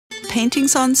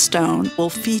paintings on stone will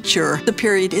feature the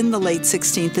period in the late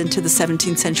 16th into the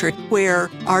 17th century where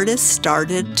artists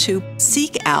started to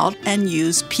seek out and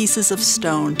use pieces of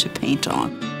stone to paint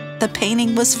on. The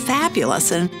painting was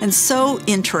fabulous and so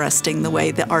interesting the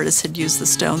way the artists had used the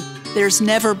stone. There's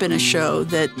never been a show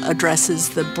that addresses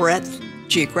the breadth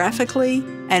geographically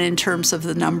and in terms of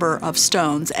the number of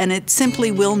stones, and it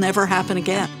simply will never happen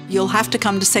again. You'll have to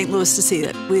come to St. Louis to see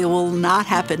it. It will not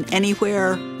happen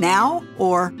anywhere now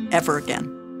or ever again.